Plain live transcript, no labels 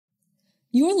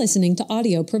You're listening to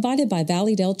audio provided by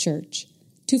Valleydale Church.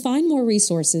 To find more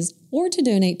resources or to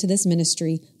donate to this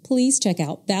ministry, please check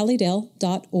out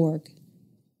valleydale.org.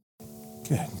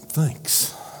 Okay,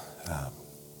 thanks.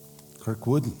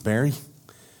 Kirkwood and Barry,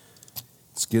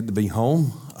 it's good to be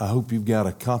home. I hope you've got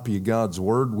a copy of God's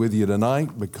Word with you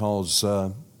tonight because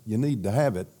you need to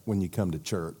have it when you come to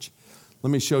church.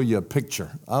 Let me show you a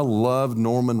picture. I love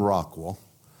Norman Rockwell.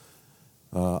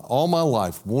 All my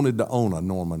life wanted to own a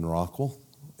Norman Rockwell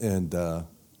and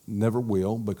never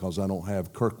will because I don't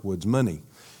have Kirkwood's money.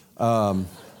 But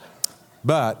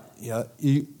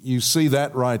you see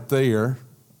that right there.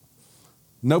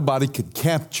 Nobody could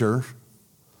capture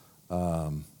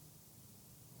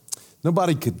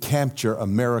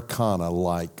Americana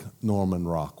like Norman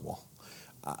Rockwell.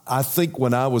 I think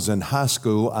when I was in high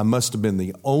school, I must have been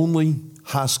the only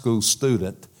high school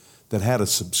student that had a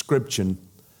subscription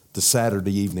to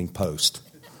Saturday Evening Post.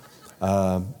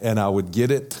 And I would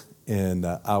get it, and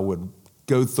I would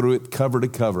go through it cover to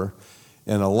cover.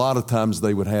 And a lot of times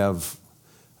they would have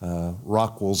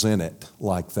Rockwells in it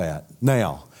like that.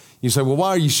 Now, you say, well, why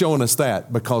are you showing us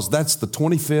that? Because that's the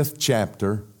 25th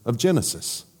chapter of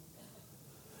Genesis.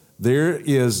 There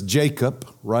is Jacob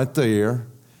right there,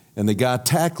 and the guy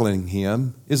tackling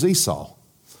him is Esau.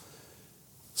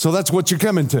 So that's what you're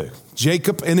coming to,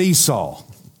 Jacob and Esau.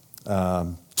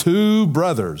 Two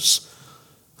brothers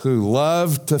who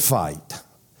love to fight.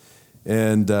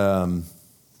 And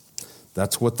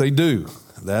that's what they do.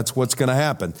 That's what's going to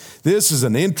happen. This is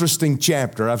an interesting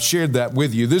chapter. I've shared that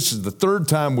with you. This is the third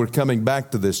time we're coming back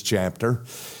to this chapter.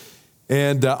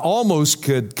 And almost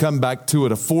could come back to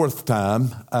it a fourth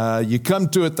time. You come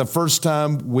to it the first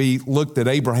time we looked at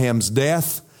Abraham's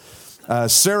death.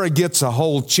 Sarah gets a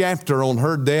whole chapter on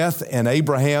her death, and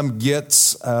Abraham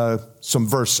gets some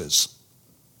verses.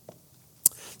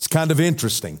 It's kind of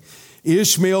interesting.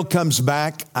 Ishmael comes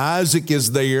back. Isaac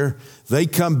is there. They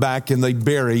come back and they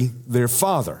bury their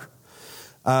father.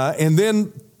 And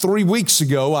then 3 weeks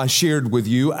ago, I shared with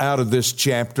you out of this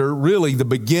chapter, really the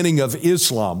beginning of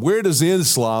Islam. Where does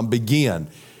Islam begin?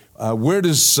 Where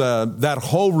does that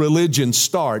whole religion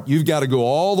start? You've got to go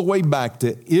all the way back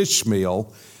to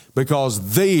Ishmael,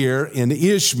 because there in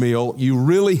Ishmael, you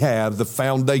really have the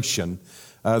foundation,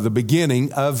 the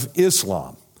beginning of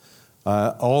Islam.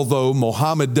 Although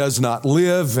Muhammad does not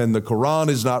live and the Quran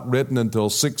is not written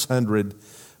until 600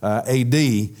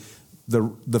 A.D.,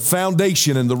 the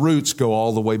foundation and the roots go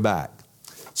all the way back.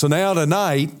 So now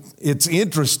tonight, it's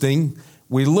interesting.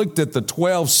 We looked at the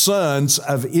 12 sons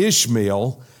of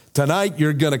Ishmael. Tonight,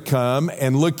 you're going to come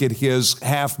and look at his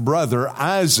half-brother,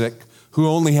 Isaac, who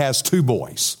only has 2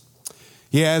 boys.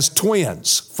 He has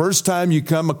twins. First time you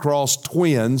come across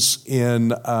twins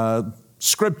in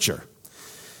Scripture.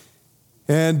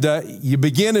 And you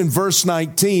begin in verse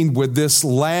 19 with this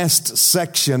last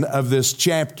section of this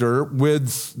chapter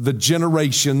with the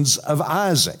generations of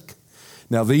Isaac.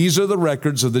 Now, these are the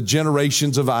records of the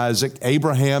generations of Isaac,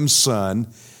 Abraham's son.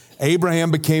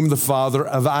 Abraham became the father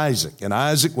of Isaac. And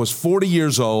Isaac was 40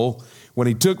 years old when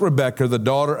he took Rebekah, the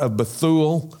daughter of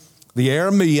Bethuel, the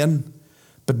Aramean,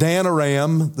 Padan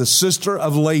Aram, the sister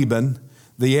of Laban,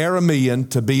 the Aramean,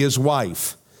 to be his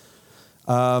wife.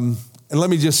 And let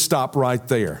me just stop right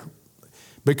there.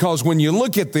 Because when you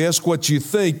look at this, what you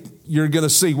think you're going to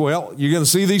see, well, you're going to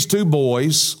see these 2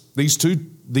 boys, these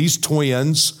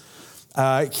twins.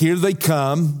 Here they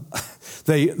come.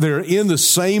 They're in the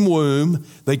same womb.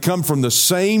 They come from the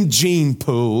same gene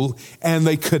pool, and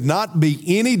they could not be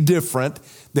any different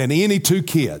than any 2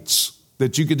 kids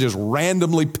that you could just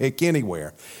randomly pick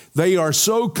anywhere. They are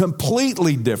so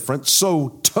completely different,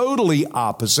 so totally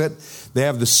opposite. They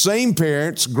have the same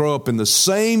parents, grow up in the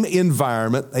same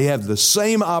environment. They have the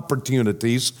same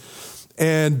opportunities.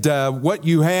 And what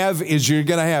you have is you're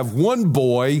going to have one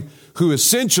boy who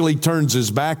essentially turns his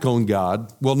back on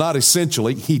God. Well, not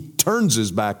essentially. He turns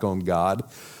his back on God.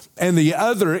 And the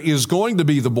other is going to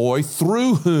be the boy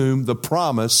through whom the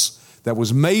promise that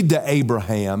was made to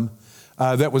Abraham,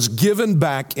 that was given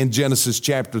back in Genesis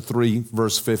chapter 3,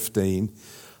 verse 15.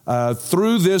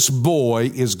 Through this boy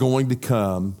is going to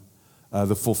come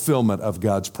the fulfillment of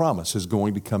God's promise, is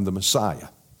going to come the Messiah.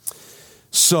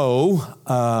 So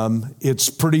it's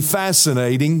pretty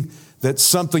fascinating that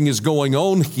something is going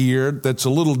on here that's a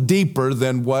little deeper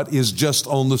than what is just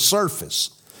on the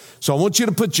surface. So I want you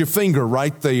to put your finger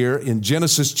right there in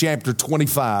Genesis chapter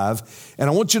 25, and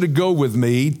I want you to go with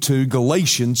me to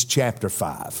Galatians chapter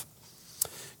 5.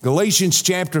 Galatians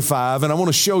chapter 5, and I want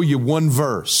to show you one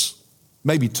verse,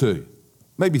 maybe 2,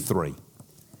 maybe 3.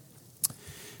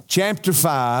 chapter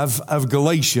 5 of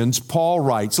Galatians, Paul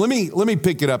writes, let me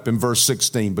pick it up in verse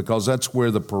 16 because that's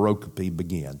where the pericope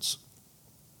begins.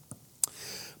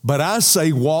 But I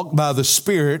say, walk by the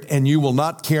Spirit, and you will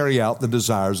not carry out the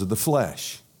desires of the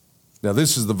flesh. Now,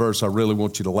 this is the verse I really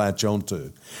want you to latch on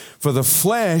to. For the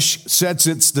flesh sets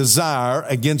its desire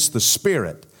against the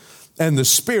Spirit, and the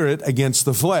Spirit against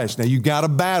the flesh. Now, you've got a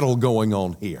battle going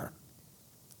on here.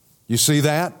 You see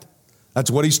that?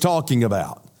 That's what he's talking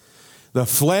about. The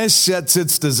flesh sets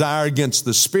its desire against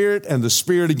the Spirit, and the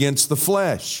Spirit against the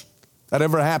flesh. That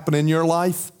ever happen in your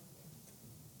life?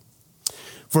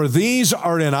 For these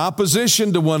are in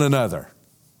opposition to one another.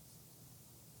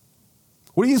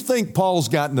 What do you think Paul's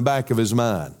got in the back of his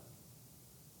mind?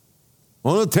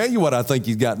 Well, I'll tell you what I think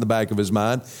he's got in the back of his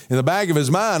mind. In the back of his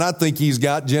mind, I think he's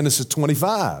got Genesis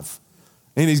 25.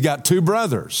 And he's got two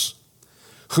brothers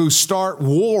who start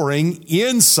warring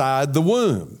inside the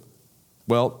womb.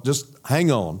 Well, just hang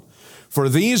on. For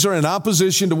these are in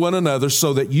opposition to one another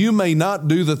so that you may not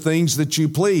do the things that you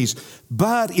please.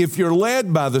 But if you're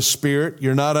led by the Spirit,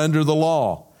 you're not under the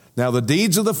law. Now, the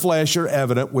deeds of the flesh are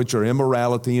evident, which are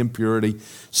immorality, impurity,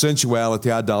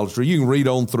 sensuality, idolatry. You can read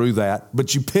on through that,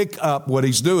 but you pick up what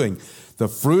he's doing. The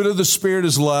fruit of the Spirit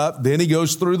is love. Then he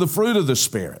goes through the fruit of the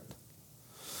Spirit.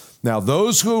 Now,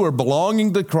 those who are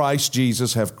belonging to Christ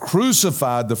Jesus have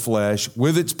crucified the flesh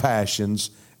with its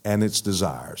passions and its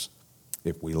desires.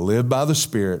 If we live by the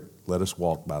Spirit, let us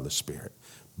walk by the Spirit.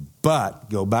 But,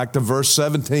 go back to verse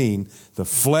 17, the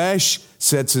flesh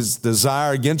sets its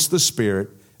desire against the Spirit,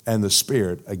 and the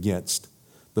Spirit against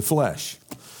the flesh.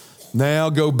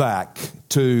 Now go back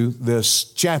to this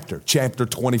chapter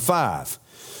 25,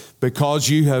 because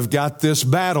you have got this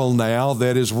battle now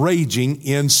that is raging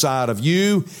inside of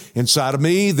you, inside of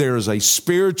me. There is a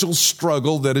spiritual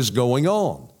struggle that is going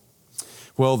on.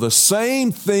 Well, the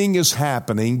same thing is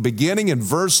happening beginning in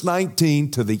verse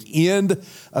 19 to the end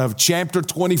of chapter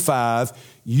 25.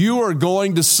 You are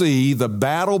going to see the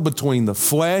battle between the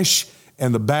flesh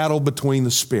and the battle between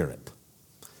the Spirit.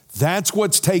 That's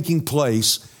what's taking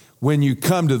place when you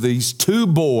come to these two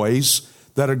boys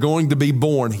that are going to be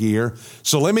born here.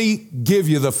 So let me give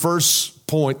you the first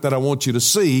point that I want you to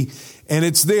see, and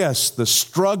it's this: the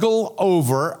struggle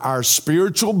over our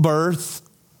spiritual birth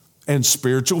and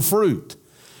spiritual fruit.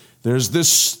 There's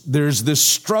this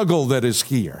struggle that is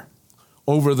here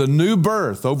over the new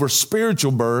birth, over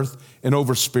spiritual birth, and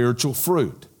over spiritual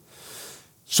fruit.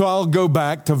 So I'll go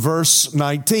back to verse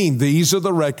 19. These are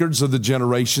the records of the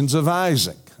generations of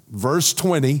Isaac. Verse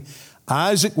 20,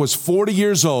 Isaac was 40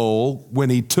 years old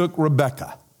when he took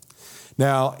Rebekah.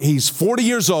 Now, he's 40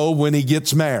 years old when he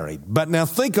gets married. But now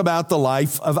think about the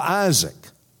life of Isaac.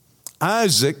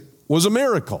 Isaac was a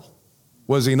miracle,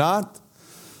 was he not?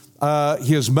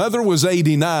 His mother was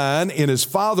 89 and his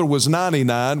father was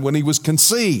 99 when he was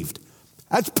conceived.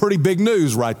 That's pretty big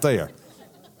news right there.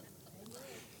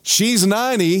 She's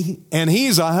 90 and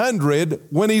he's 100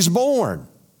 when he's born.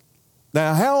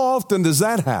 Now, how often does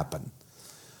that happen?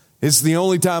 It's the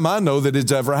only time I know that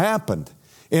it's ever happened.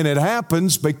 And it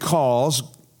happens because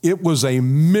it was a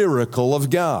miracle of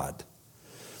God.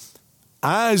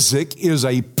 Isaac is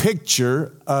a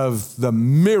picture of the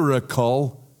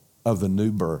miracle of the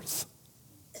new birth.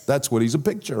 That's what he's a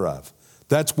picture of.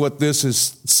 That's what this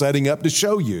is setting up to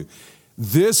show you.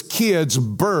 This kid's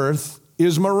birth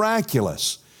is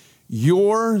miraculous.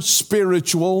 Your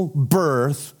spiritual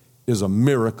birth is a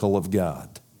miracle of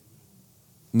God.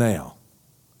 Now,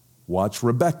 watch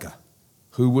Rebekah.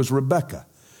 Who was Rebekah?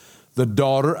 The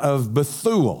daughter of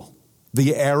Bethuel,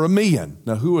 the Aramean.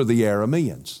 Now, who are the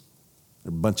Arameans?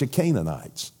 They're a bunch of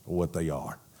Canaanites, or what they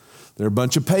are. They're a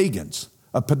bunch of pagans.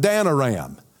 A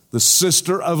Padanaram, the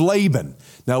sister of Laban.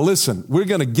 Now listen, we're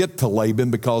going to get to Laban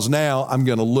because now I'm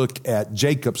going to look at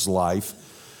Jacob's life.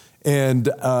 And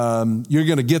you're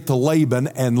going to get to Laban.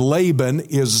 And Laban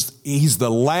he's the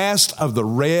last of the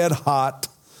red hot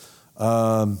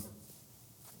con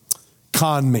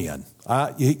men.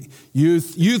 You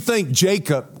think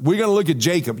Jacob, we're going to look at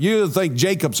Jacob. You think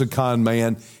Jacob's a con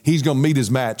man. He's going to meet his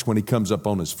match when he comes up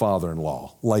on his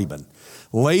father-in-law, Laban.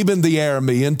 Laban the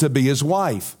Aramean to be his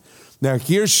wife. Now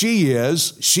here she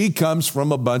is. She comes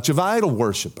from a bunch of idol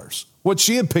worshipers. What's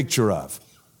she a picture of?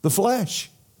 The flesh.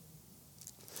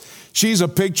 She's a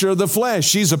picture of the flesh.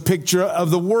 She's a picture of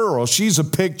the world. She's a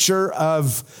picture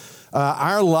of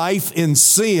our life in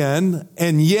sin,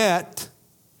 and yet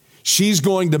she's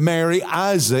going to marry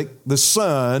Isaac, the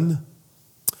son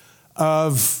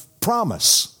of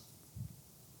promise.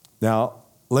 Now,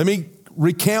 let me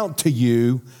recount to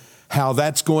you how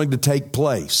that's going to take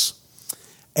place.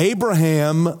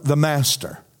 Abraham, the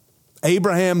master,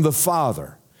 Abraham, the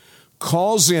father,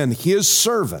 calls in his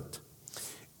servant,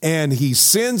 and he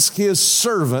sends his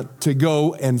servant to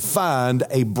go and find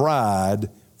a bride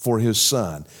for his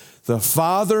son. The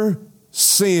Father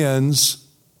sends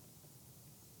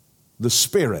the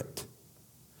Spirit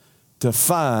to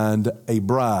find a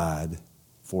bride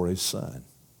for his son.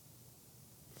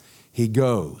 He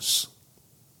goes.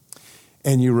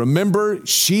 And you remember,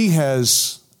 she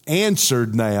has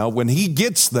answered now. When he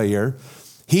gets there,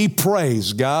 he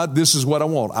prays, God, this is what I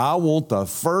want. I want the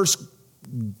first,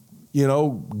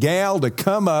 gal to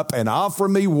come up and offer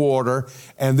me water,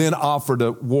 and then offer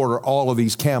to water all of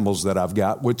these camels that I've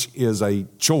got, which is a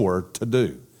chore to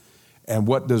do. And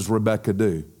what does Rebekah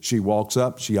do? She walks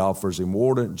up, she offers him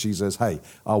water, and she says, hey,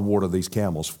 I'll water these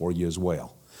camels for you as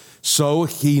well. So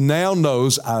he now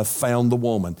knows, I've found the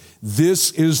woman.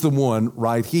 This is the one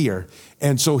right here.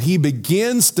 And so he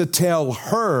begins to tell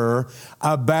her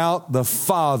about the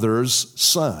Father's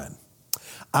son.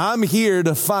 I'm here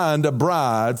to find a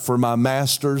bride for my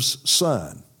master's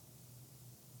son.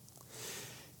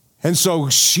 And so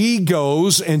she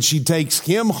goes and she takes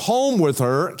him home with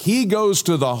her. He goes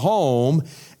to the home,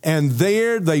 and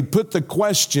there they put the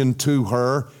question to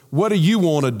her, what do you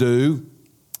want to do?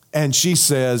 And she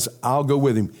says, I'll go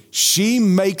with him. She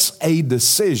makes a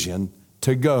decision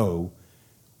to go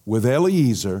with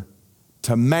Eliezer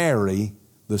to marry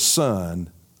the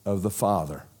son of the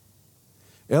Father.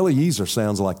 Eliezer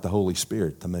sounds like the Holy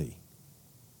Spirit to me.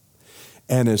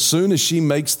 And as soon as she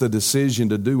makes the decision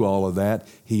to do all of that,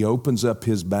 he opens up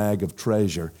his bag of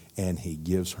treasure and he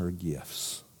gives her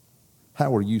gifts.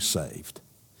 How are you saved?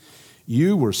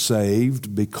 You were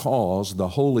saved because the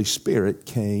Holy Spirit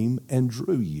came and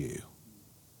drew you.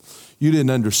 You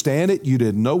didn't understand it. You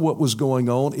didn't know what was going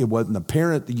on. It wasn't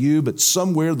apparent to you, but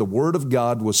somewhere the Word of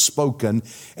God was spoken,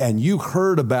 and you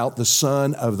heard about the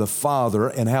Son of the Father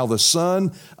and how the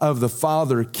Son of the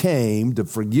Father came to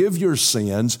forgive your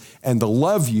sins and to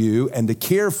love you and to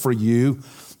care for you.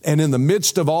 And in the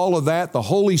midst of all of that, the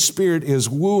Holy Spirit is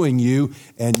wooing you,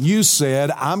 and you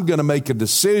said, I'm going to make a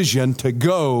decision to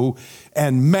go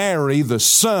and marry the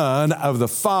Son of the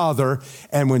Father.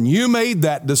 And when you made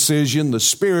that decision, the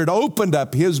Spirit opened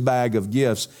up his bag of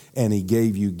gifts, and he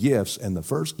gave you gifts. And the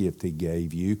first gift he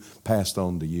gave you, passed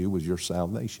on to you, was your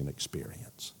salvation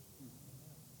experience.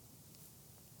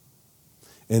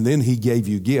 And then he gave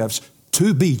you gifts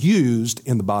to be used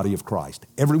in the body of Christ.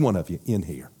 Every one of you in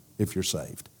here, if you're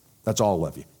saved. That's all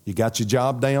of you. You got your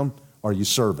job down? Are you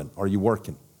serving? Are you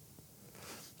working?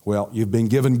 Well, you've been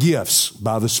given gifts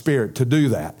by the Spirit to do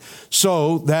that.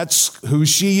 So that's who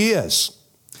she is.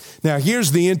 Now,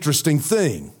 here's the interesting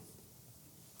thing.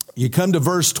 You come to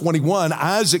verse 21,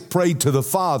 Isaac prayed to the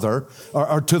Father,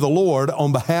 or to the Lord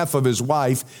on behalf of his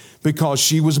wife because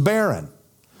she was barren.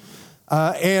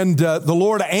 And the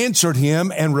Lord answered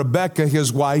him, and Rebekah,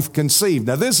 his wife, conceived.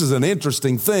 Now, this is an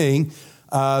interesting thing.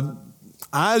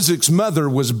 Isaac's mother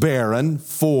was barren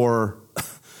for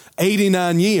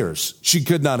 89 years. She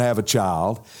could not have a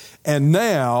child. And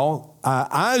now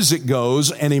Isaac goes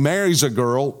and he marries a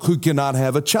girl who cannot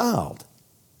have a child.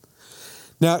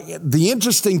 Now, the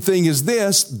interesting thing is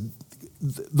this.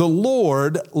 The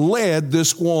Lord led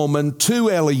this woman to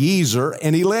Eliezer,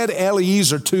 and he led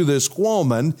Eliezer to this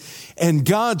woman, and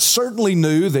God certainly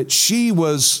knew that she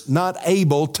was not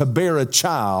able to bear a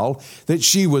child, that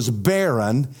she was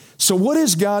barren. So what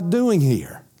is God doing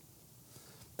here?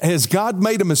 Has God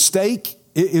made a mistake?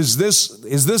 Is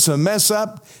this a mess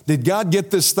up? Did God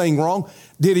get this thing wrong?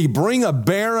 Did he bring a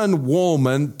barren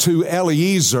woman to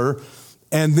Eliezer?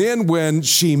 And then when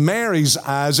she marries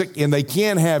Isaac and they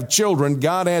can't have children,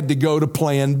 God had to go to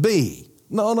plan B.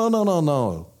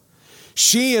 No.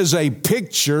 She is a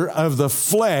picture of the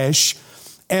flesh,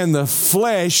 and the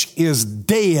flesh is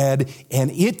dead,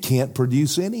 and it can't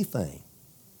produce anything.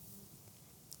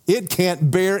 It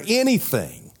can't bear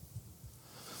anything.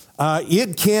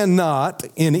 It cannot,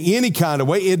 in any kind of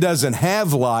way, it doesn't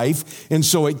have life, and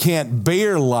so it can't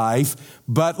bear life.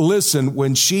 But listen,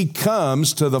 when she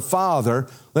comes to the Father,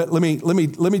 let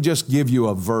me just give you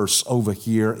a verse over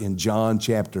here in John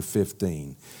chapter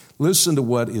 15. Listen to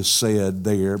what is said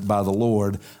there by the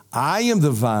Lord. I am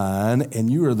the vine,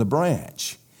 and you are the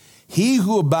branch. He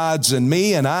who abides in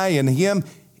me, and I in him,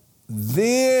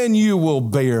 then you will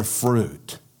bear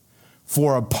fruit.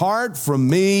 For apart from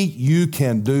me, you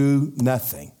can do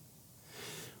nothing.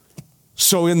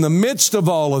 So in the midst of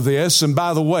all of this, and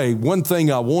by the way, one thing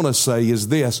I want to say is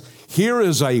this. Here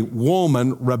is a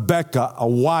woman, Rebekah, a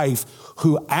wife,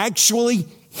 who actually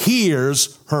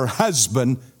hears her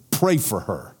husband pray for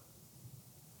her.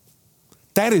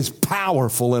 That is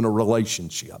powerful in a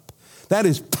relationship. That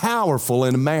is powerful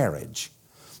in a marriage.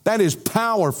 That is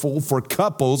powerful for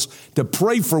couples to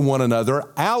pray for one another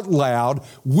out loud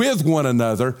with one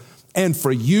another, and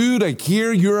for you to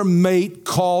hear your mate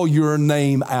call your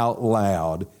name out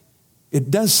loud. It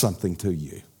does something to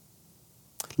you.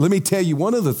 Let me tell you,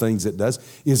 one of the things it does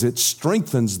is it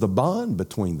strengthens the bond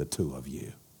between the two of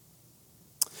you.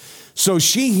 So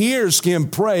she hears him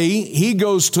pray. He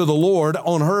goes to the Lord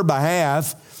on her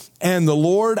behalf, and the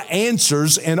Lord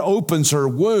answers and opens her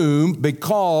womb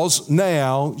because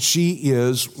now she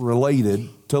is related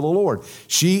to the Lord.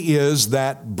 She is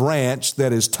that branch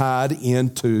that is tied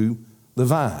into the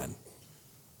vine,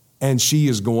 and she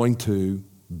is going to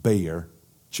bear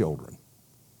children.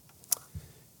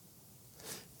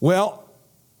 Well,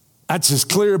 that's as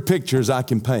clear a picture as I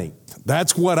can paint.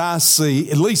 That's what I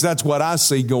see. At least that's what I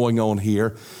see going on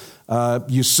here.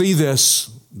 You see this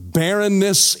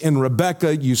barrenness in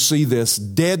Rebekah. You see this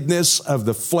deadness of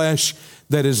the flesh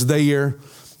that is there.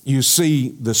 You see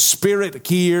the spirit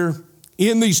here.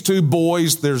 In these two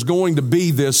boys, there's going to be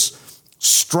this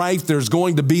strife. There's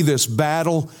going to be this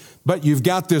battle. But you've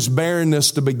got this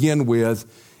barrenness to begin with.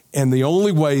 And the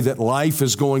only way that life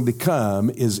is going to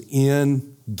come is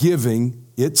in giving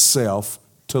itself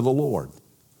to the Lord.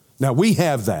 Now, we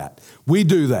have that. We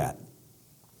do that.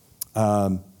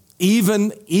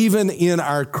 Even in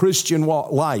our Christian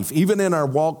life, even in our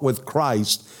walk with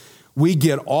Christ, we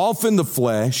get off in the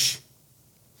flesh.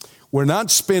 We're not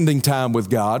spending time with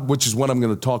God, which is what I'm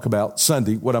going to talk about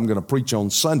Sunday. What I'm going to preach on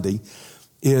Sunday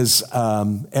is,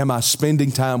 am I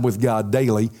spending time with God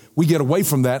daily? We get away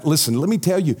from that. Listen, let me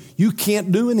tell you, you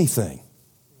can't do anything.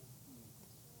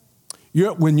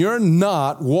 When you're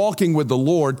not walking with the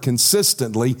Lord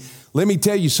consistently, let me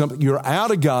tell you something. You're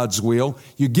out of God's will.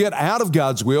 You get out of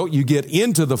God's will. You get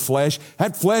into the flesh.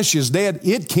 That flesh is dead.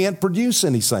 It can't produce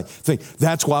anything.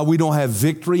 That's why we don't have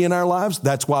victory in our lives.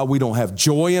 That's why we don't have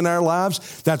joy in our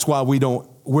lives. That's why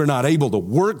we're not able to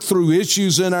work through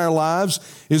issues in our lives,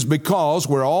 is because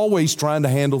we're always trying to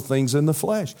handle things in the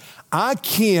flesh. I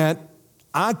can't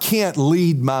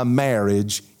lead my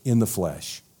marriage in the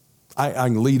flesh. I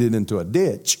can lead it into a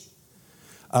ditch.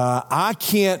 I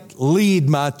can't lead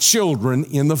my children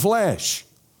in the flesh.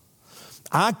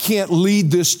 I can't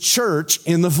lead this church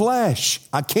in the flesh.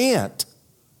 I can't.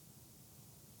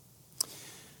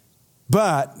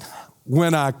 But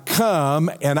when I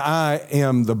come and I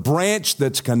am the branch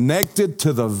that's connected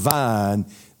to the vine,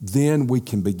 then we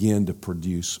can begin to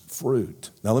produce fruit.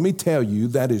 Now, let me tell you,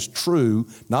 that is true,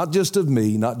 not just of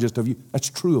me, not just of you. That's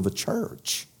true of a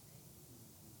church.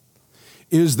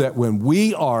 Is that when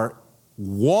we are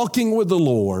walking with the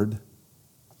Lord,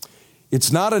 it's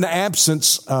not an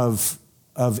absence of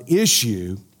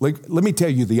issue. Let me tell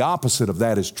you, the opposite of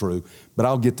that is true, but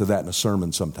I'll get to that in a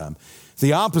sermon sometime.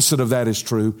 The opposite of that is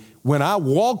true. When I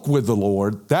walk with the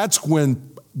Lord, that's when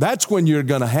you're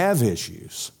going to have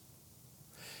issues.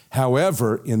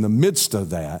 However, in the midst of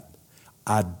that,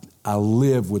 I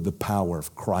live with the power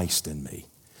of Christ in me.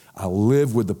 I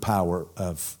live with the power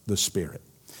of the Spirit.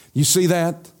 You see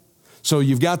that? So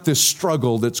you've got this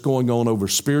struggle that's going on over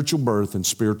spiritual birth and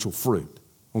spiritual fruit.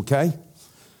 Okay?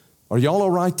 Are y'all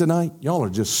all right tonight? Y'all are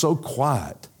just so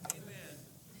quiet. Amen.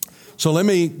 So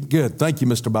good. Thank you,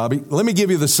 Mr. Bobby. Let me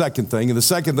give you the second thing. And the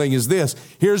second thing is this.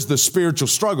 Here's the spiritual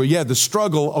struggle. You had the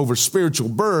struggle over spiritual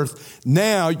birth.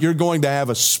 Now you're going to have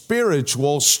a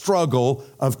spiritual struggle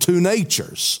of two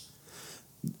natures.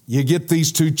 You get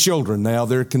these two children now,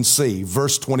 they're conceived.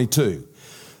 Verse 22.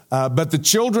 But the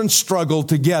children struggled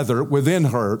together within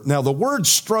her. Now, the word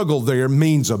struggle there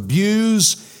means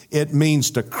abuse. It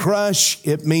means to crush.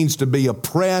 It means to be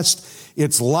oppressed.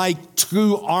 It's like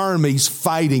two armies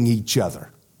fighting each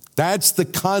other. That's the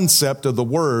concept of the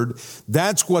word.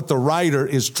 That's what the writer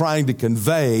is trying to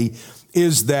convey,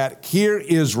 is that here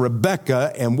is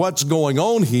Rebekah, and what's going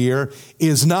on here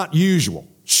is not usual.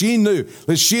 She knew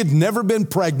that she had never been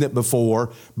pregnant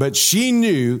before, but she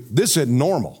knew this isn't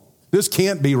normal. This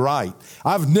can't be right.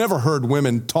 I've never heard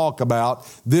women talk about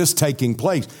this taking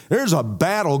place. There's a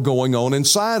battle going on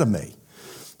inside of me.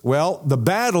 Well, the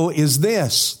battle is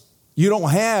this. You don't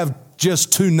have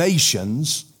just two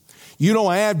nations. You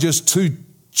don't have just two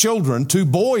children, two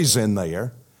boys in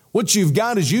there. What you've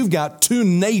got is you've got two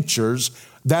natures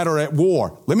that are at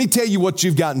war. Let me tell you what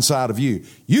you've got inside of you.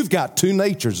 You've got two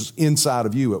natures inside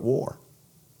of you at war.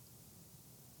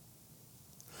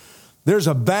 There's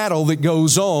a battle that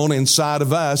goes on inside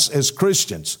of us as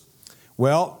Christians.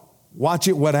 Well, watch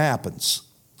it, what happens.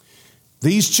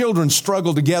 These children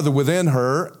struggle together within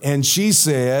her, and she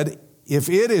said, if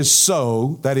it is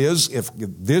so, that is, if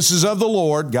this is of the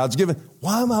Lord, God's given,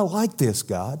 why am I like this,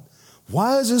 God?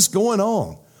 Why is this going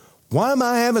on? Why am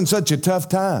I having such a tough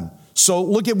time? So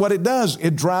look at what it does.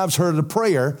 It drives her to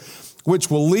prayer, which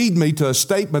will lead me to a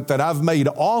statement that I've made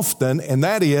often, and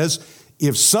that is,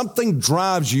 if something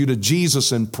drives you to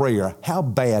Jesus in prayer, how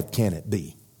bad can it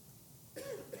be?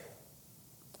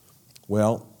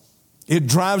 Well, it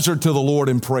drives her to the Lord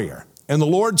in prayer. And the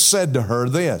Lord said to her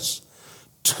this,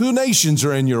 2 nations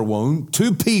are in your womb,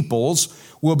 2 peoples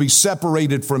will be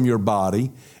separated from your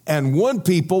body, and one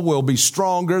people will be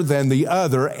stronger than the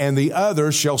other, and the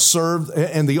older shall serve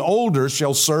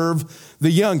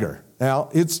the younger. Now,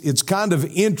 it's kind of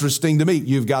interesting to me.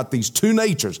 You've got these 2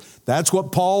 natures. That's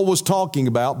what Paul was talking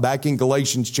about back in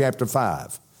Galatians chapter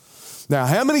 5. Now,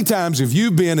 how many times have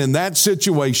you been in that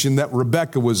situation that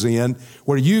Rebecca was in,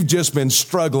 where you've just been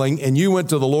struggling and you went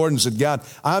to the Lord and said, God,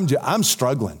 I'm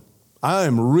struggling. I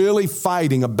am really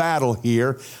fighting a battle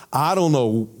here. I don't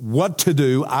know what to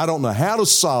do. I don't know how to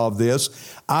solve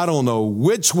this. I don't know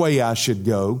which way I should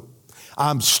go.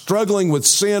 I'm struggling with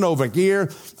sin over here.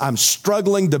 I'm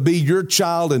struggling to be your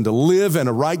child and to live in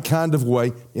a right kind of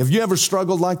way. Have you ever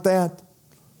struggled like that?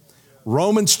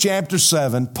 Romans chapter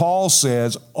 7, Paul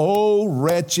says, "Oh,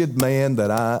 wretched man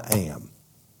that I am."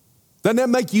 Doesn't that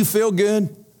make you feel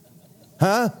good?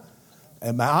 Huh?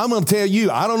 And I'm going to tell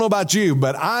you, I don't know about you,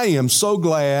 but I am so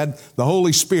glad the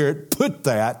Holy Spirit put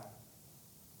that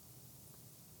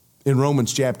in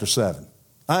Romans chapter 7.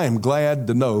 I am glad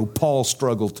to know Paul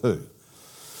struggled too.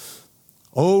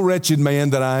 Oh, wretched man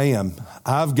that I am.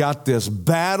 I've got this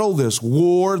battle, this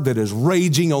war that is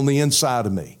raging on the inside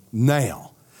of me.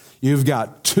 Now, you've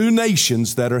got 2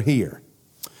 nations that are here.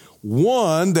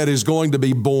 One that is going to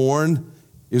be born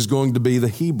is going to be the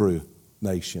Hebrew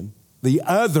nation. The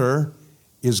other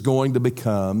is going to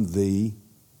become there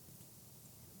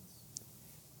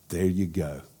you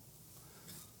go.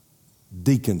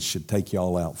 Deacons should take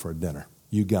y'all out for a dinner.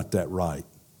 You got that right.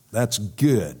 That's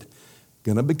good.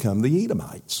 Going to become the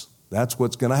Edomites. That's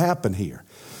what's going to happen here.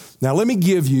 Now, let me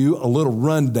give you a little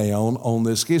rundown on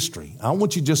this history. I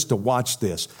want you just to watch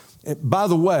this. By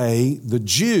the way, the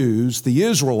Jews, the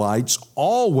Israelites,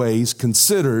 always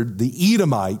considered the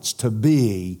Edomites to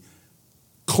be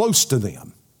close to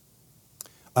them.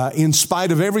 In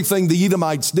spite of everything the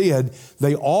Edomites did,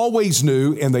 they always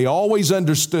knew and they always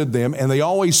understood them and they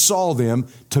always saw them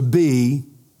to be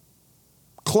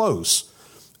close.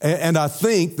 And I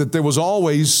think that there was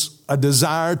always a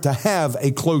desire to have a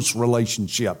close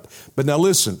relationship. But now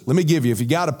listen, let me give you, if you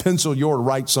got a pencil, you ought to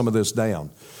write some of this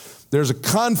down. There's a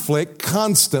conflict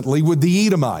constantly with the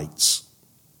Edomites.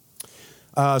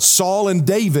 Saul and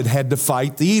David had to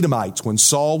fight the Edomites. When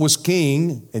Saul was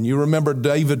king, and you remember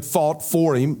David fought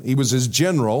for him, he was his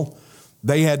general,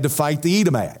 they had to fight the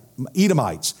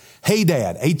Edomites.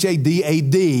 Hadad,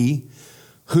 Hadad,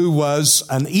 who was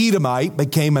an Edomite,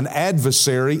 became an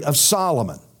adversary of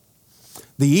Solomon.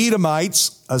 The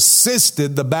Edomites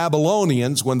assisted the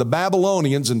Babylonians when the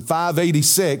Babylonians in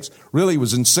 586, really it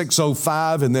was in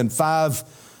 605 and then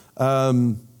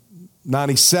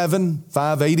 597,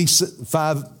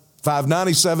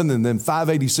 597 and then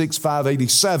 586,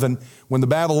 587, when the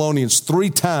Babylonians 3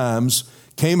 times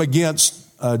came against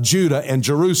Judah and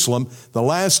Jerusalem. The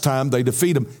last time they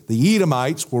defeated them, the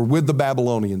Edomites were with the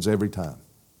Babylonians every time.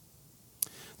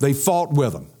 They fought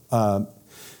with them.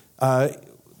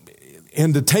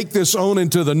 And to take this on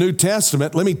into the New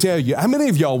Testament, let me tell you, how many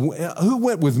of y'all, who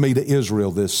went with me to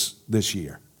Israel this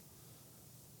year?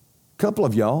 A couple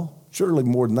of y'all, surely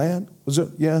more than that. Was it?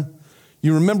 Yeah.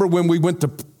 You remember when we went to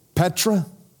Petra?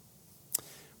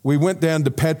 We went down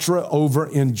to Petra over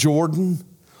in Jordan,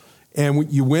 and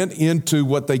you went into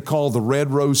what they call the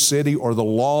Red Rose City or the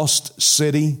Lost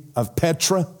City of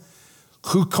Petra.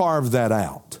 Who carved that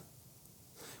out?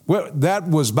 Well, that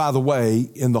was, by the way,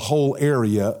 in the whole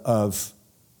area of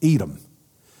Edom.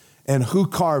 And who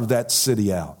carved that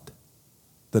city out?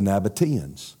 The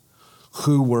Nabateans,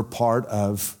 who were part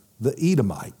of the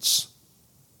Edomites.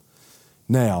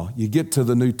 Now, you get to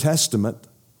the New Testament,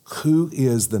 who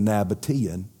is the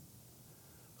Nabatean,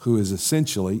 who is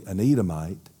essentially an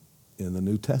Edomite in the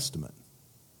New Testament?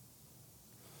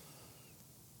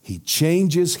 He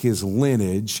changes his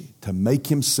lineage to make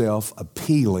himself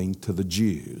appealing to the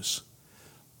Jews.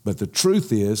 But the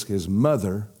truth is, his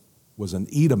mother was an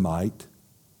Edomite,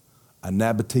 a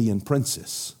Nabatean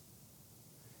princess.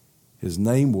 His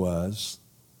name was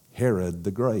Herod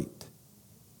the Great.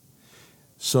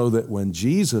 So that when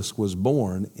Jesus was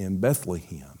born in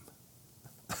Bethlehem,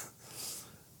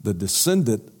 the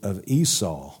descendant of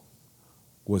Esau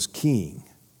was king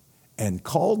and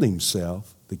called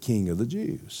himself the king of the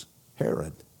Jews,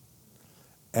 Herod.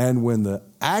 And when the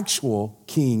actual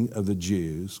king of the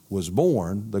Jews was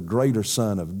born, the greater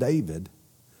son of David,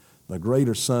 the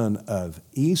greater son of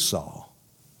Esau,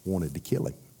 wanted to kill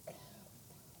him.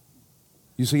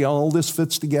 You see how all this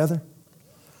fits together?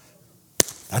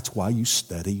 That's why you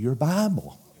study your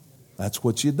Bible. That's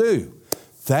what you do.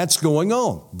 That's going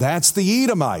on. That's the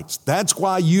Edomites. That's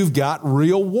why you've got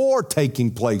real war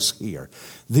taking place here.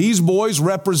 These boys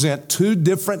represent two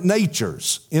different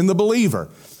natures in the believer.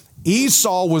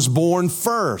 Esau was born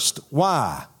first.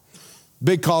 Why?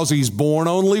 Because he's born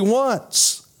only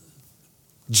once.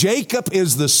 Jacob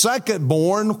is the second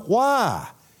born. Why?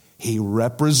 He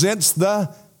represents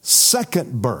the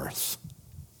second birth.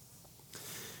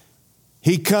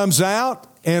 He comes out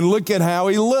and look at how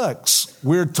he looks.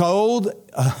 We're told,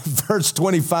 verse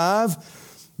 25,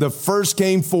 the first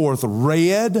came forth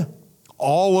red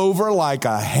all over like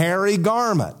a hairy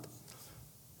garment.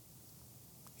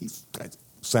 He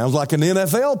sounds like an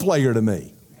NFL player to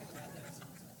me.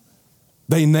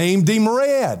 They named him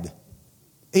Red.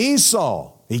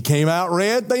 Esau. He came out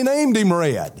red. They named him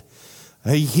Red.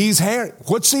 He's hairy.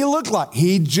 What's he look like?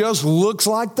 He just looks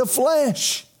like the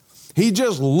flesh. He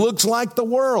just looks like the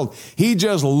world. He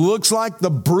just looks like the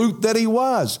brute that he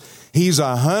was. He's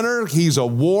a hunter. He's a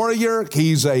warrior.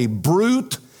 He's a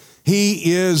brute.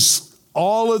 He is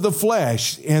all of the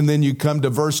flesh. And then you come to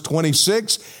verse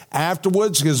 26.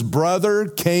 Afterwards, his brother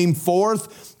came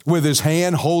forth with his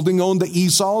hand holding on to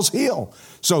Esau's heel.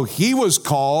 So he was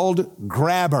called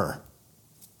grabber,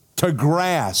 to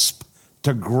grasp,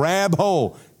 to grab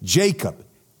hold. Jacob,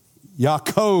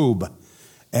 Jacob.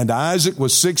 And Isaac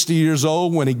was 60 years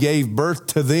old when he gave birth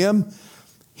to them.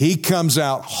 He comes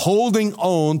out holding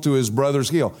on to his brother's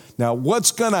heel. Now,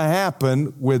 what's going to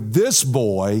happen with this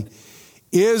boy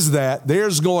is that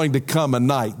there's going to come a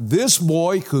night. This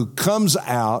boy who comes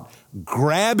out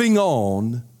grabbing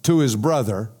on to his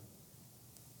brother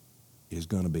is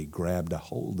going to be grabbed a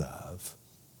hold of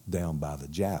down by the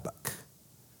Jabbok,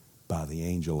 by the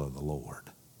angel of the Lord.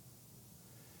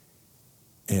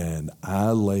 And I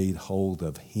laid hold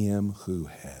of him who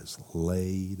has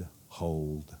laid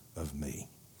hold of me,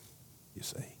 you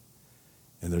see.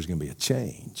 And there's going to be a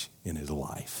change in his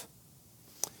life.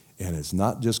 And it's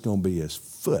not just going to be his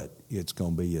foot, it's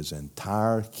going to be his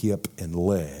entire hip and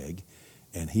leg.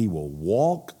 And he will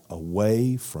walk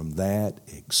away from that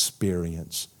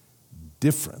experience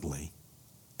differently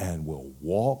and will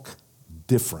walk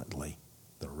differently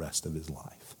the rest of his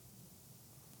life.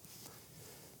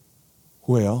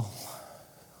 Well,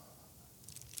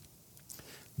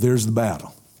 there's the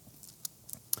battle.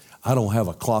 I don't have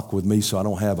a clock with me, so I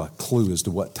don't have a clue as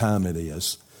to what time it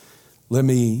is. Let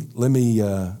me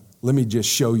just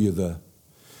show you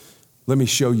let me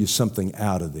show you something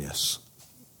out of this.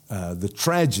 The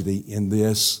tragedy in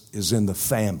this is in the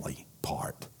family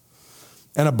part.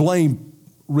 And I blame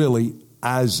really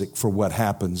Isaac for what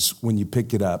happens when you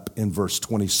pick it up in verse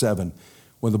 27.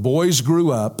 When the boys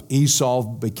grew up, Esau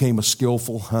became a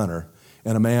skillful hunter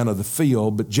and a man of the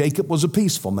field, but Jacob was a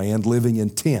peaceful man living in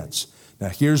tents. Now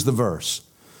here's the verse.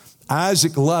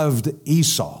 Isaac loved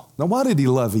Esau. Now why did he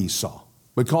love Esau?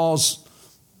 Because,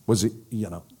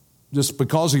 just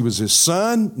because he was his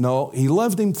son? No, he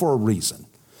loved him for a reason.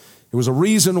 There was a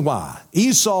reason why.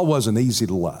 Esau wasn't easy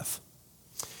to love.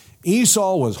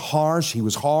 Esau was harsh, he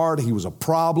was hard, he was a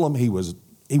problem, he was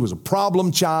a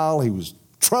problem child, he was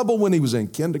trouble when he was in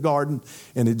kindergarten,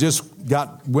 and it just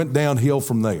went downhill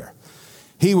from there.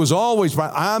 He was always,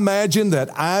 I imagine that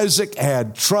Isaac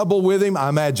had trouble with him. I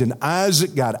imagine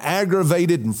Isaac got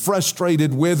aggravated and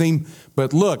frustrated with him.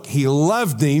 But look, he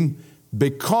loved him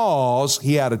because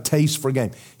he had a taste for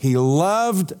game. He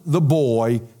loved the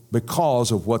boy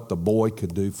because of what the boy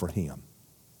could do for him.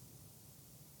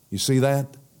 You see that?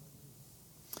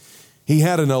 He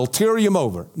had an ulterior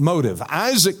motive.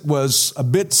 Isaac was a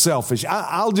bit selfish.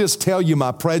 I'll just tell you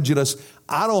my prejudice.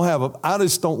 I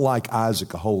just don't like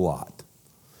Isaac a whole lot.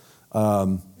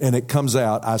 And it comes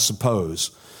out, I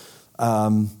suppose.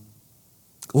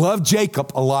 Love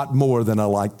Jacob a lot more than I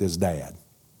liked his dad.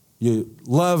 You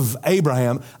love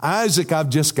Abraham. Isaac, I've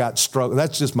just got struggle.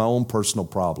 That's just my own personal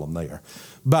problem there.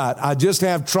 But I just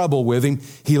have trouble with him.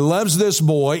 He loves this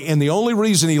boy, and the only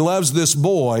reason he loves this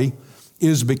boy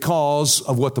is because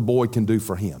of what the boy can do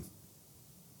for him.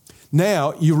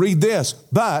 Now, you read this,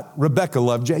 but Rebekah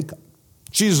loved Jacob.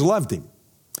 She just loved him.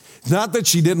 Not that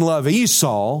she didn't love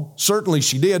Esau. Certainly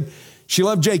she did. She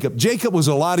loved Jacob. Jacob was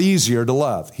a lot easier to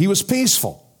love. He was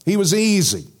peaceful. He was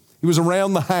easy. He was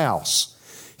around the house.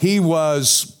 He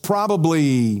was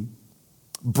probably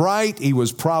bright. He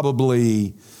was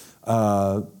probably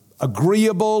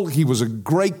agreeable. He was a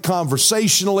great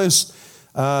conversationalist.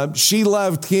 She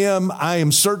loved him. I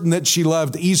am certain that she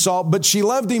loved Esau, but she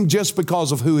loved him just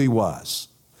because of who he was.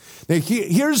 Now,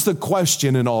 here's the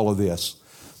question in all of this.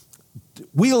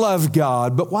 We love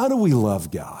God, but why do we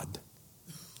love God?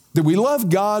 Do we love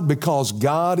God because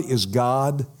God is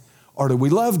God? Or do we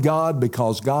love God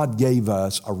because God gave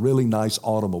us a really nice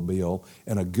automobile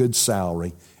and a good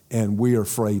salary, and we are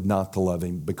afraid not to love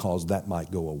Him because that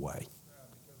might go away?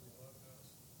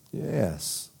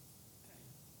 Yes.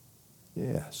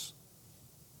 Yes.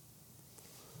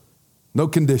 No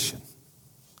condition.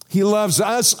 He loves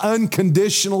us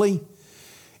unconditionally.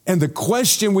 And the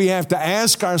question we have to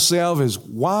ask ourselves is,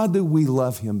 why do we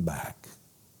love Him back?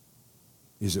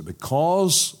 Is it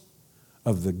because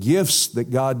of the gifts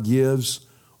that God gives,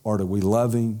 or do we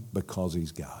love Him because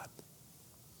He's God?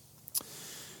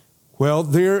 Well,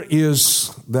 there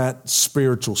is that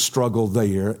spiritual struggle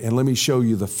there, and let me show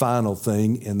you the final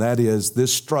thing, and that is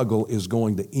this struggle is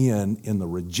going to end in the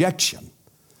rejection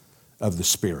of the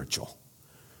spiritual.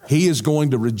 He is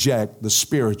going to reject the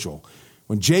spiritual.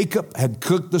 When Jacob had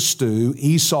cooked the stew,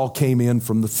 Esau came in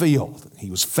from the field.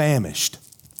 He was famished.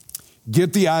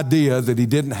 Get the idea that he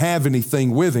didn't have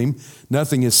anything with him.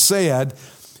 Nothing is said.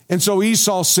 And so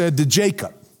Esau said to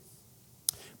Jacob,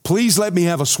 please let me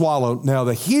have a swallow. Now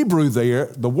the Hebrew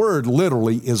there, the word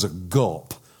literally is a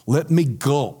gulp. Let me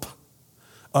gulp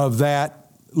of that.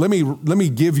 Let me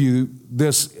give you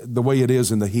this the way it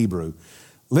is in the Hebrew.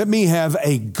 Let me have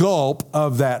a gulp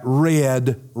of that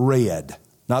red.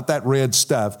 Not that red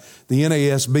stuff. The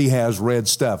NASB has red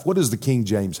stuff. What does the King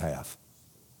James have?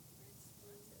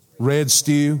 Red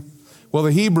stew. Well,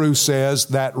 the Hebrew says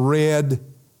that red.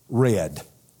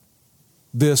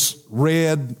 This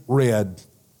red.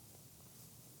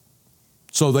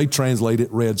 So they translate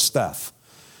it red stuff.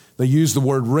 They use the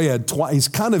word red twice. It's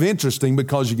kind of interesting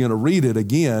because you're going to read it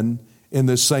again in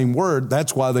this same word.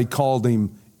 That's why they called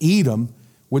him Edom,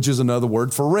 which is another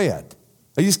word for red.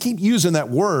 They just keep using that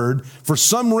word. For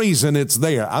some reason, it's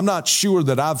there. I'm not sure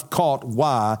that I've caught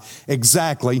why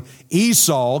exactly.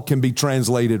 Esau can be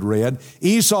translated red.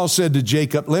 Esau said to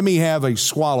Jacob, let me have a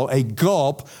swallow, a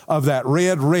gulp of that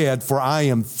red, for I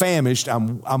am famished.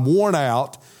 I'm worn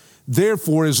out.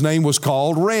 Therefore, his name was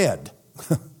called Red.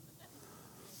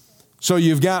 So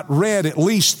you've got red at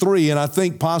least 3, and I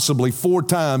think possibly 4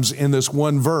 times in this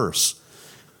one verse.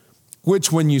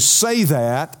 Which when you say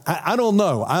that, I don't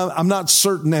know. I'm not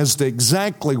certain as to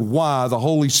exactly why the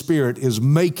Holy Spirit is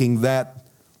making that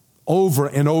over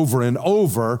and over and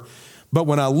over. But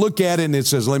when I look at it and it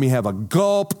says, let me have a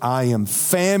gulp, I am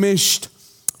famished.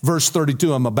 Verse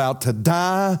 32, I'm about to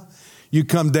die. You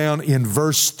come down in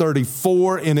verse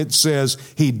 34 and it says,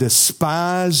 he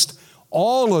despised.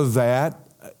 All of that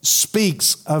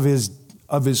speaks of his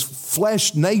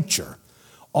flesh nature.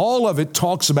 All of it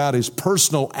talks about his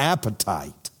personal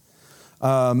appetite.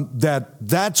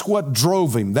 That's what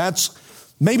drove him.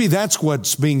 Maybe that's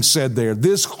what's being said there.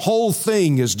 This whole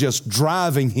thing is just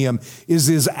driving him, is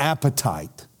his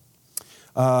appetite.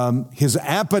 His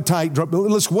appetite.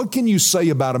 Listen, what can you say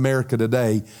about America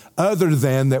today other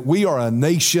than that we are a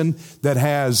nation that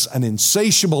has an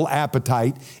insatiable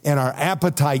appetite and our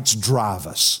appetites drive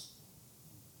us?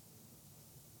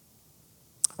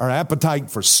 Our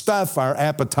appetite for stuff, our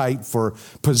appetite for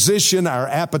position, our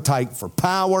appetite for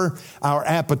power, our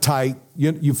appetite,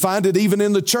 you find it even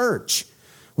in the church.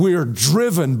 We are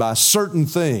driven by certain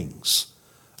things,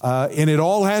 and it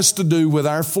all has to do with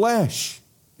our flesh.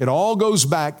 It all goes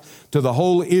back to the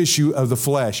whole issue of the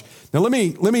flesh. Now let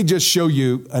me just show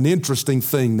you an interesting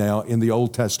thing now in the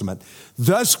Old Testament.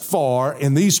 Thus far,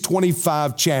 in these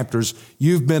 25 chapters,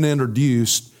 you've been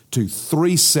introduced to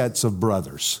 3 sets of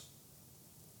brothers.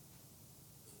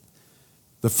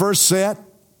 The first set,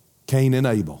 Cain and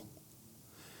Abel.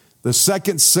 The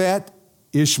second set,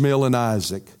 Ishmael and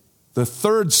Isaac. The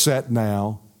third set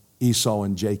now, Esau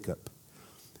and Jacob.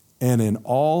 And in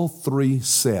all 3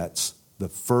 sets, the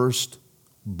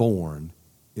firstborn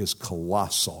is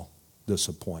colossal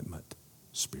disappointment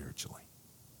spiritually.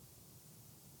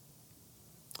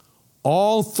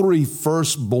 All 3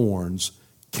 firstborns,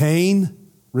 Cain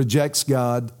rejects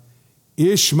God,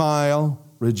 Ishmael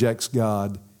rejects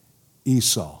God,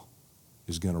 Esau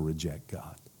is going to reject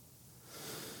God.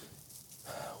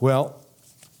 Well,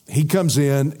 he comes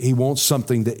in, he wants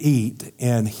something to eat,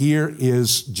 and here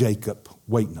is Jacob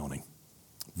waiting on him.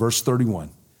 Verse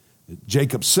 31,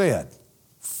 Jacob said,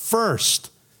 first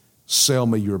sell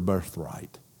me your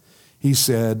birthright. He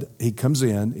comes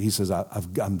in, he says,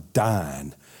 I'm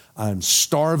dying. I'm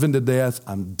starving to death.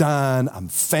 I'm dying. I'm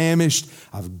famished.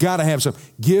 I've got to have some.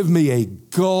 Give me a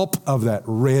gulp of that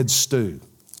red stew.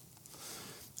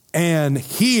 And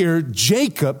here,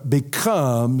 Jacob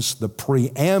becomes the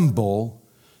preamble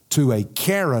to a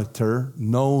character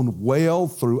known well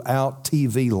throughout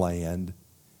TV land,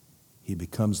 he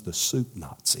becomes the soup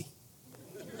Nazi.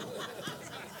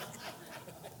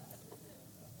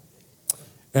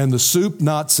 And the soup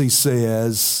Nazi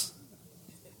says,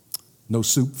 no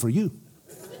soup for you.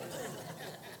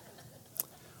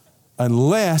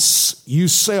 Unless you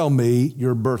sell me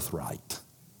your birthright.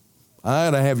 I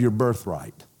gotta have your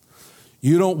birthright.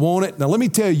 You don't want it? Now let me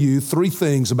tell you 3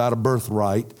 things about a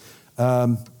birthright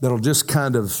that'll just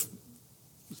kind of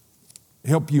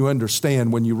help you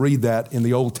understand when you read that in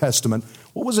the Old Testament.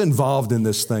 What was involved in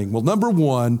this thing? Well, number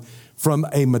one, from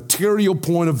a material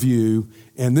point of view,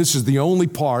 and this is the only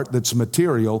part that's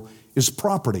material, is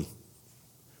property.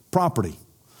 Property.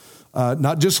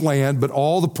 Not just land, but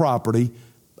all the property.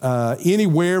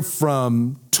 Anywhere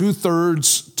from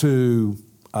 2/3 to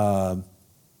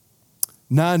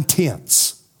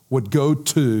 9/10 would go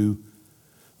to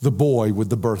the boy with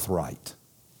the birthright.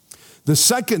 The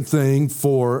second thing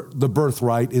for the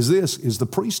birthright is the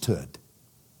priesthood.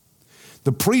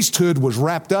 The priesthood was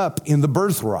wrapped up in the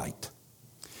birthright.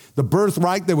 The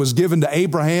birthright that was given to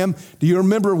Abraham. Do you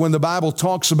remember when the Bible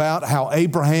talks about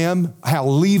how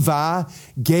Levi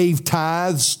gave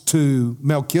tithes to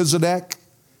Melchizedek?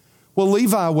 Well,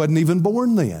 Levi wasn't even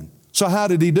born then. So how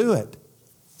did he do it?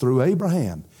 Through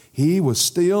Abraham. He was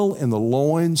still in the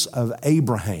loins of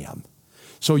Abraham.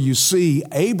 So you see,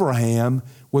 Abraham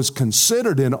was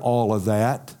considered in all of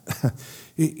that.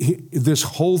 This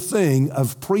whole thing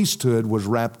of priesthood was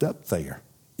wrapped up there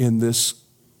in this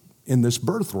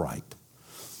birthright.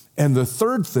 And the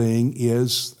third thing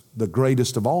is the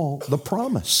greatest of all, the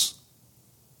promise.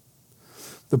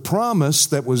 The promise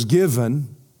that was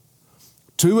given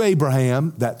to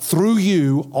Abraham that through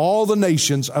you all the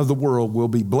nations of the world will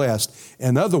be blessed.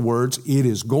 In other words, it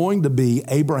is going to be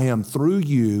Abraham through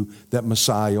you that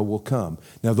Messiah will come.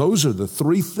 Now those are the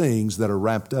 3 things that are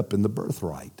wrapped up in the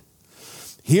birthright.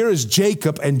 Here is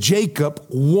Jacob, and Jacob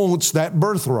wants that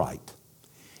birthright.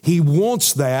 He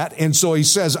wants that, and so he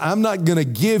says, I'm not going to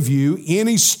give you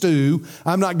any stew.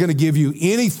 I'm not going to give you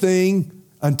anything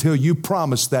until you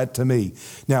promise that to me.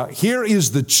 Now, here is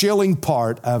the chilling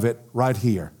part of it right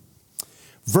here.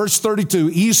 Verse 32,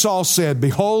 Esau said,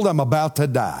 behold, I'm about to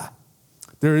die.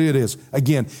 There it is.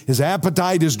 Again, his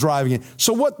appetite is driving him.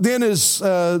 So what then is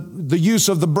the use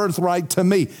of the birthright to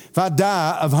me? If I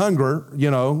die of hunger,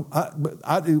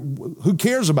 who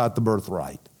cares about the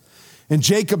birthright? And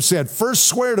Jacob said, first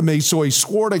swear to me. So he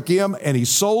swore to him, and he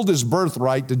sold his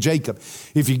birthright to Jacob.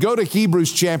 If you go to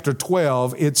Hebrews chapter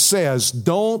 12, it says,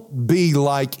 don't be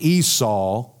like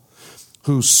Esau,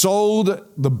 who sold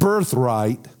the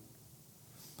birthright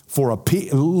for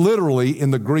literally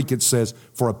in the Greek it says,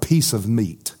 for a piece of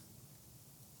meat.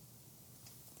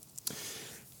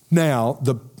 Now,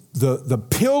 the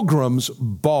Pilgrims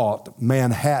bought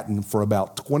Manhattan for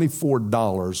about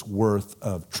 $24 worth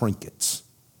of trinkets.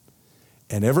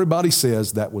 And everybody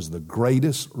says that was the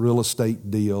greatest real estate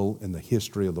deal in the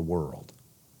history of the world.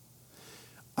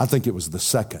 I think it was the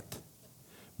second,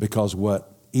 because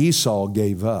what Esau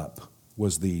gave up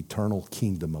was the eternal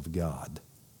kingdom of God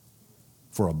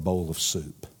for a bowl of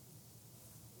soup.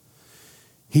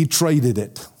 He traded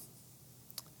it.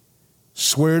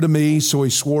 Swear to me, so he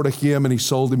swore to him, and he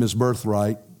sold him his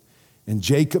birthright. And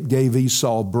Jacob gave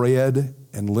Esau bread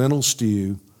and lentil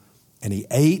stew, and he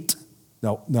ate.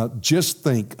 Now, just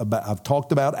think about, I've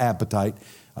talked about appetite.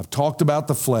 I've talked about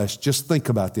the flesh. Just think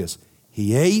about this.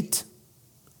 He ate,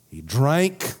 he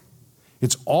drank.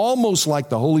 It's almost like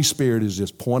the Holy Spirit is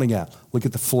just pointing out. Look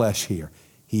at the flesh here.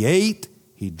 He ate,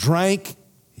 he drank,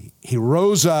 he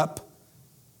rose up,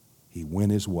 he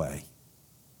went his way.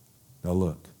 Now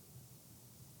look.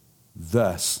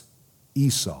 Thus,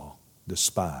 Esau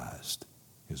despised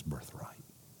his birthright.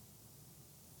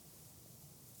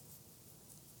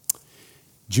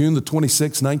 June the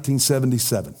 26th,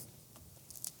 1977.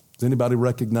 Does anybody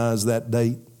recognize that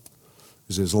date? It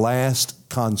was his last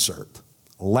concert,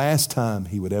 last time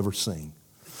he would ever sing.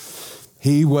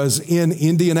 He was in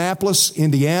Indianapolis,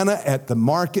 Indiana, at the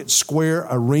Market Square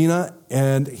Arena,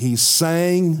 and he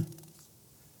sang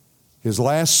his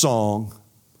last song,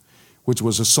 which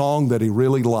was a song that he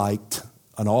really liked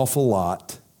an awful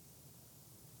lot.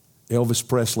 Elvis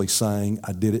Presley sang,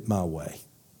 I Did It My Way.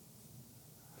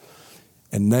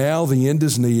 And now the end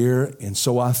is near, and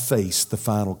so I face the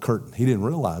final curtain. He didn't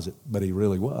realize it, but he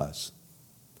really was.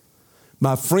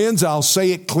 My friends, I'll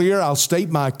say it clear. I'll state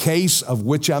my case, of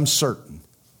which I'm certain.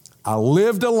 I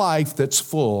lived a life that's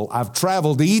full. I've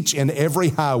traveled each and every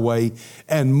highway,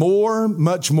 and more,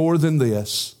 much more than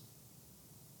this,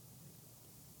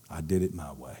 I did it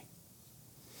my way.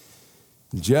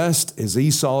 Just as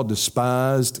Esau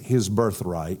despised his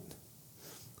birthright,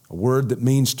 a word that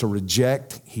means to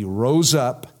reject, he rose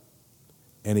up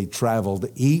and he traveled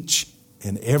each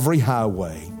and every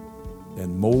highway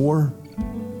and more,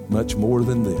 much more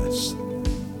than this.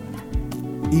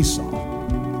 Esau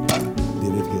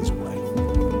did it his way.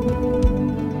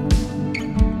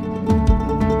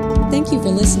 Thank you for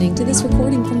listening to this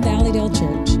recording from Valleydale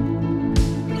Church.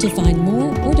 To find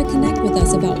more or to connect with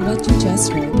us about what you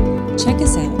just heard, check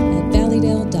us out at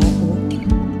valleydale.org.